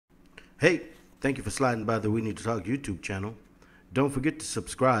Hey, thank you for sliding by the We Need to Talk YouTube channel. Don't forget to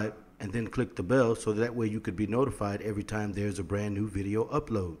subscribe and then click the bell so that way you could be notified every time there's a brand new video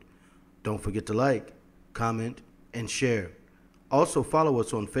upload. Don't forget to like, comment, and share. Also follow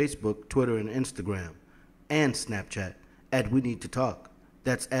us on Facebook, Twitter, and Instagram, and Snapchat at We Need to Talk.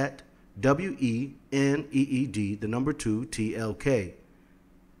 That's at WENEED, the number 2, TLK.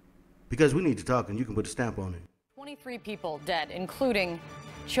 Because we need to talk and you can put a stamp on it. 23 people dead, including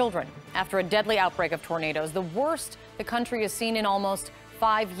children, after a deadly outbreak of tornadoes, the worst the country has seen in almost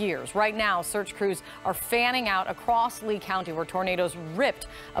 5 years. Right now, search crews are fanning out across Lee County where tornadoes ripped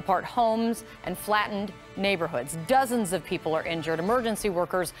apart homes and flattened neighborhoods. Dozens of people are injured. Emergency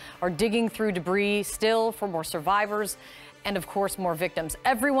workers are digging through debris still for more survivors and, of course, more victims.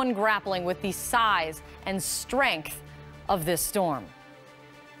 Everyone grappling with the size and strength of this storm.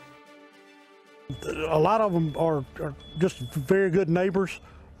 A lot of them are just very good neighbors.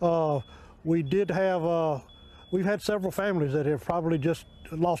 We've had several families that have probably just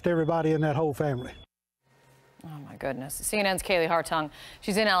lost everybody in that whole family. Oh my goodness. CNN's Kaylee Hartung.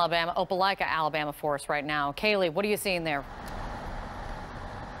 She's in Alabama, Opelika, Alabama for us right now. Kaylee, what are you seeing there?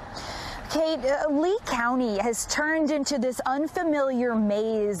 Kate, Lee County has turned into this unfamiliar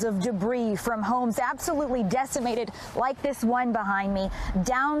maze of debris from homes absolutely decimated, like this one behind me.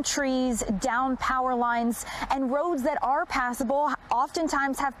 Down trees, down power lines, and roads that are passable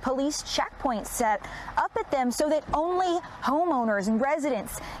oftentimes have police checkpoints set up at them so that only homeowners and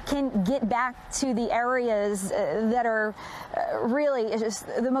residents can get back to the areas that are really just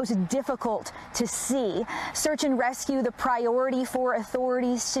the most difficult to see. Search and rescue, the priority for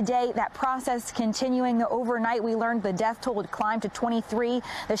authorities today. That process continuing overnight. We learned the death toll had climbed to 23.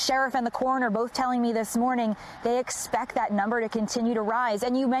 The sheriff and the coroner both telling me this morning they expect that number to continue to rise.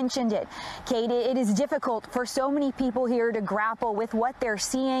 And you mentioned it, Kate, it is difficult for so many people here to grapple with what they're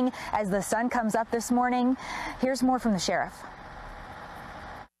seeing as the sun comes up this morning. Here's more from the sheriff.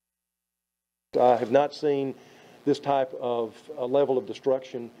 I have not seen this type of level of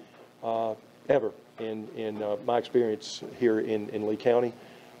destruction ever in my experience here in Lee County.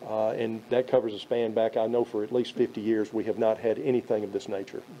 And that covers a span back, I know, for at least 50 years. We have not had anything of this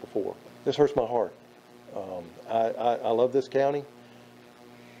nature before. This hurts my heart. I love this county,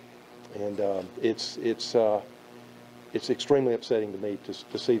 and it's extremely upsetting to me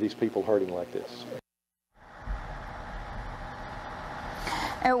to see these people hurting like this.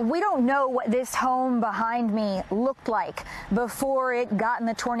 We don't know what this home behind me looked like before it got in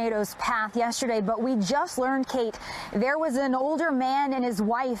the tornado's path yesterday, but we just learned, Kate, there was an older man and his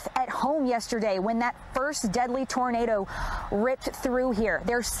wife at home yesterday when that first deadly tornado ripped through here.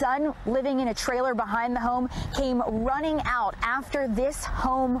 Their son, living in a trailer behind the home, came running out after this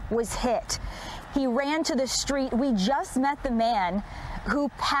home was hit. He ran to the street. We just met the man who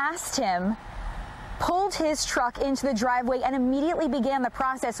passed him, pulled his truck into the driveway, and immediately began the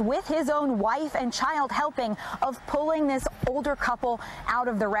process with his own wife and child helping of pulling this older couple out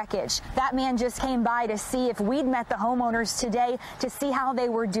of the wreckage. That man just came by to see if we'd met the homeowners today to see how they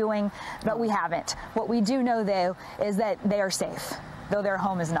were doing, but we haven't. What we do know, though, is that they are safe, though their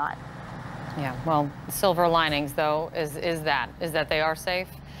home is not. Yeah, well, silver linings, though, is that they are safe.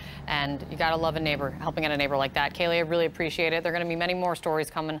 And you got to love a neighbor, helping out a neighbor like that. Kaylee, I really appreciate it. There are going to be many more stories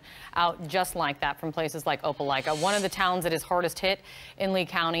coming out just like that from places like Opelika. One of the towns that is hardest hit in Lee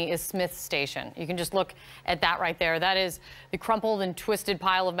County is Smith Station. You can just look at that right there. That is the crumpled and twisted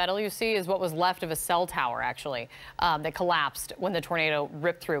pile of metal you see is what was left of a cell tower, actually, that collapsed when the tornado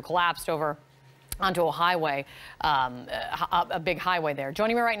ripped through, collapsed over onto a highway, a big highway there.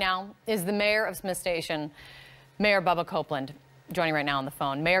 Joining me right now is the mayor of Smith Station, Mayor Bubba Copeland. Joining right now on the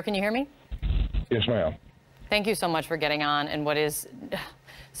phone. Mayor, can you hear me? Yes, ma'am. Thank you so much for getting on and what is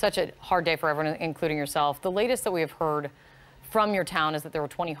such a hard day for everyone, including yourself. The latest that we have heard from your town is that there were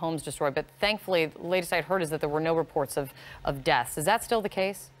 20 homes destroyed, but thankfully, the latest I'd heard is that there were no reports of deaths. Is that still the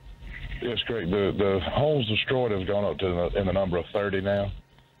case? Yes, correct. The homes destroyed have gone up to in the number of 30 now.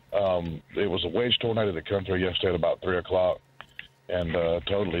 It was a wedge tornado that came through yesterday at about 3 o'clock and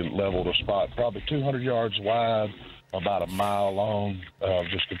totally leveled a spot, probably 200 yards wide, about a mile long,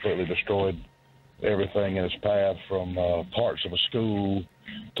 just completely destroyed everything in its path, from parts of a school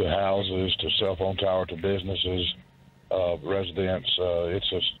to houses to cell phone tower to businesses, residents.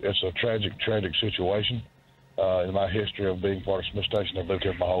 It's a tragic situation. In my history of being part of Smith Station, I've lived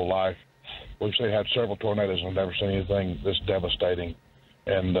here my whole life. We've had several tornadoes and I've never seen anything this devastating,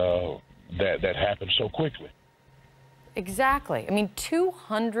 and that happened so quickly. Exactly. I mean,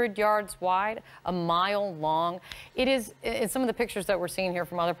 200 yards wide, a mile long. It is, in some of the pictures that we're seeing here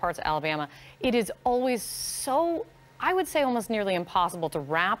from other parts of Alabama, it is always so, I would say almost nearly impossible to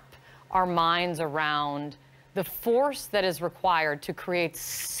wrap our minds around the force that is required to create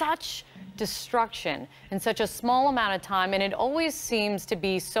such destruction in such a small amount of time, and it always seems to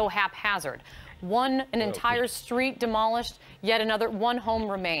be so haphazard. An entire street demolished, yet one home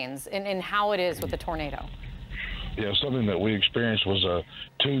remains in how it is with the tornado. Yeah, something that we experienced was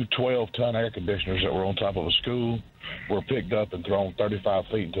two 12-ton air conditioners that were on top of a school were picked up and thrown 35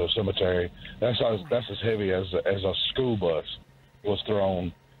 feet into a cemetery. That's as heavy as a school bus was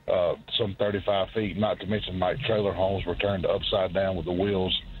thrown some 35 feet, not to mention my trailer homes were turned upside down with the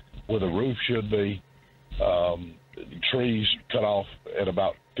wheels where the roof should be. Trees cut off at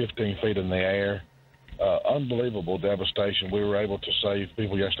about 15 feet in the air. Unbelievable devastation. We were able to save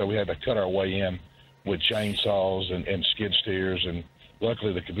people yesterday. We had to cut our way in with chainsaws and skid steers, and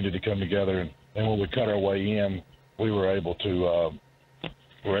luckily the community come together, and when we cut our way in, we were able to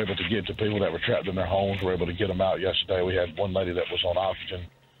get to people that were trapped in their homes. We were able to get them out yesterday. We had one lady that was on oxygen.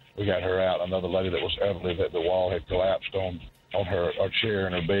 We got her out. Another lady that was elderly, that the wall had collapsed on her chair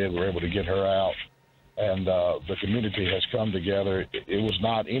in her bed. We were able to get her out. And the community has come together. It was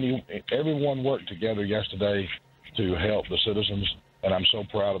not everyone worked together yesterday to help the citizens, and I'm so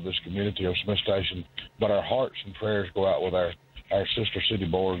proud of this community of Smith Station. But our hearts and prayers go out with our sister city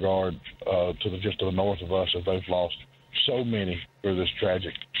Beauregard just to the north of us, as they've lost so many through this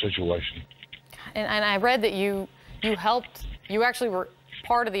tragic situation. And I read that you actually were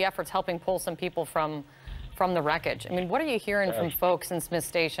part of the efforts helping pull some people from the wreckage. I mean, what are you hearing from folks in Smith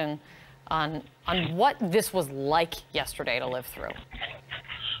Station on what this was like yesterday to live through?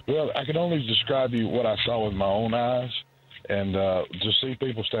 Well, I can only describe you what I saw with my own eyes, and to see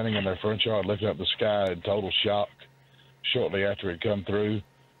people standing in their front yard looking up the sky in total shock shortly after it come through.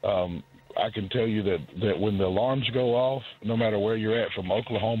 I can tell you that when the alarms go off, no matter where you're at, from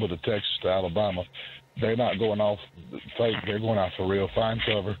Oklahoma to Texas to Alabama, they're not going off fake. They're going out for real. Find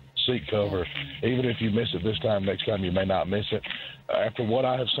cover, seek cover. Even if you miss it this time, next time you may not miss it. After what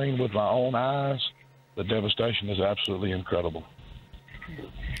I have seen with my own eyes, the devastation is absolutely incredible.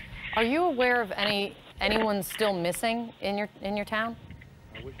 Are you aware of anyone still missing in your town?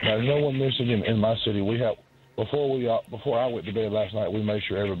 There's no one missing in my city. We have before I went to bed last night, we made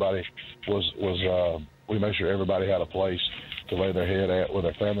sure everybody we made sure everybody had a place to lay their head at with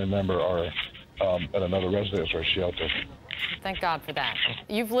a family member or at another residence or shelter. Thank God for that.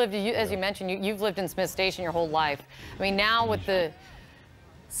 You've lived, as you mentioned, you've lived in Smith Station your whole life. I mean, now with the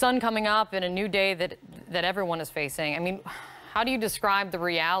sun coming up and a new day that everyone is facing, I mean, how do you describe the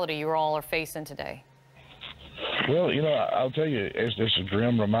reality you all are facing today? Well, you know, I'll tell you, it's a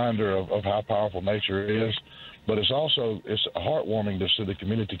grim reminder of how powerful nature is, but it's heartwarming to see the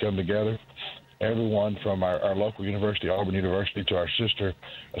community come together. Everyone from our local university, Auburn University, to our sister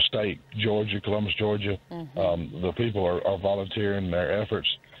state, Georgia, Columbus, Georgia. The people are volunteering their efforts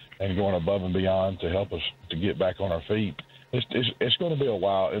and going above and beyond to help us to get back on our feet. It's going to be a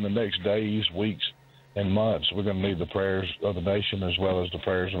while. In the next days, weeks, and months, we're going to need the prayers of the nation as well as the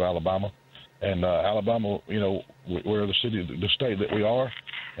prayers of Alabama. And Alabama, you know, we're the state that we are,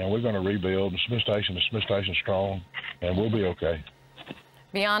 and we're going to rebuild. Smith Station is Smith Station strong, and we'll be okay.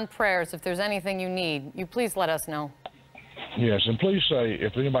 Beyond prayers, if there's anything you need, you please let us know. Yes, and please say,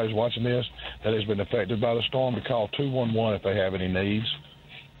 if anybody's watching this that has been affected by the storm, to call 211 if they have any needs.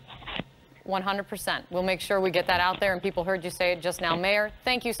 100%. We'll make sure we get that out there, and people heard you say it just now. Mayor,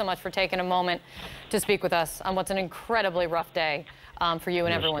 thank you so much for taking a moment to speak with us on what's an incredibly rough day for you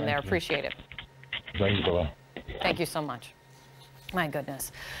and everyone there. Appreciate it. Thank you, Bella. Thank you so much. My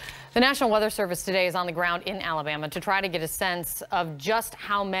goodness. The National Weather Service today is on the ground in Alabama to try to get a sense of just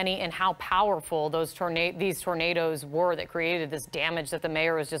how many and how powerful these tornadoes were that created this damage that the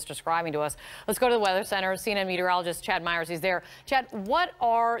mayor was just describing to us. Let's go to the Weather Center. CNN meteorologist Chad Myers, he's there. Chad, what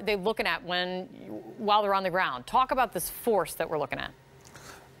are they looking at while they're on the ground? Talk about this force that we're looking at.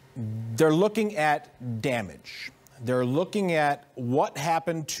 They're looking at damage. They're looking at what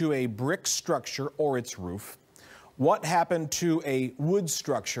happened to a brick structure or its roof. What happened to a wood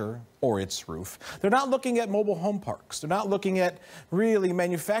structure or its roof. They're not looking at mobile home parks. They're not looking at really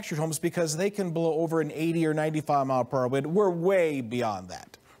manufactured homes because they can blow over an 80 or 95 mile per hour wind. We're way beyond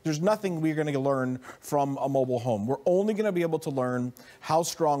that. There's nothing we're going to learn from a mobile home. We're only going to be able to learn how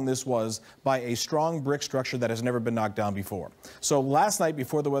strong this was by a strong brick structure that has never been knocked down before. So last night,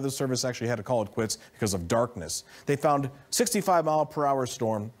 before the Weather Service actually had to call it quits because of darkness, they found 65 mile per hour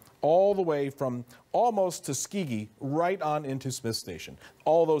storm all the way from almost Tuskegee right on into Smith Station.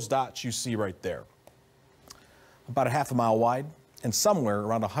 All those dots you see right there. About a half a mile wide and somewhere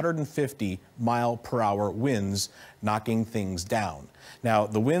around 150 mile per hour winds knocking things down. Now,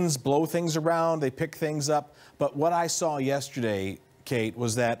 the winds blow things around, they pick things up, but what I saw yesterday Kate,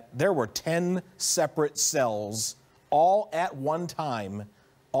 was that there were 10 separate cells all at one time,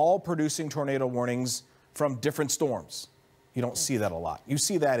 all producing tornado warnings from different storms. You don't see that a lot. You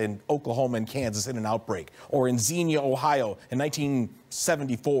see that in Oklahoma and Kansas in an outbreak, or in Xenia, Ohio in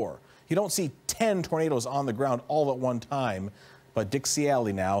 1974. You don't see 10 tornadoes on the ground all at one time. But Dixie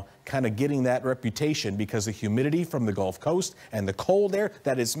Alley now kind of getting that reputation because the humidity from the Gulf Coast and the cold air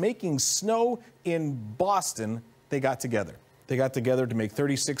that is making snow in Boston, they got together. They got together to make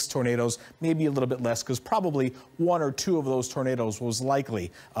 36 tornadoes, maybe a little bit less, because probably one or two of those tornadoes was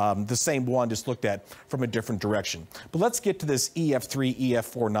likely the same one, just looked at from a different direction. But let's get to this EF3,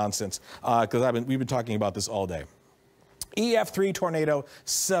 EF4 nonsense, because we've been talking about this all day. EF3 tornado,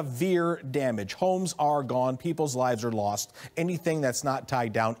 severe damage. Homes are gone. People's lives are lost. Anything that's not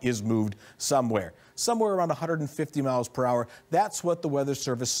tied down is moved somewhere around 150 miles per hour. That's what the Weather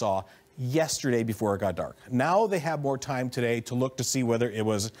Service saw yesterday before it got dark. Now they have more time today to look to see whether it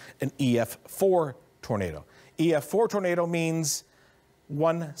was an EF4 tornado. EF4 tornado means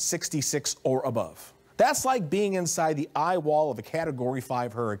 166 or above. That's like being inside the eye wall of a Category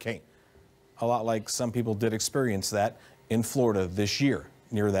 5 hurricane. A lot like some people did experience that in Florida this year,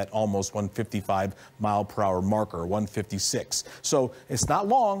 near that almost 155 mile per hour marker, 156. So it's not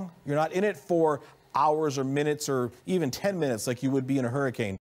long. You're not in it for hours or minutes or even 10 minutes like you would be in a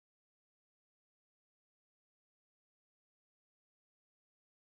hurricane.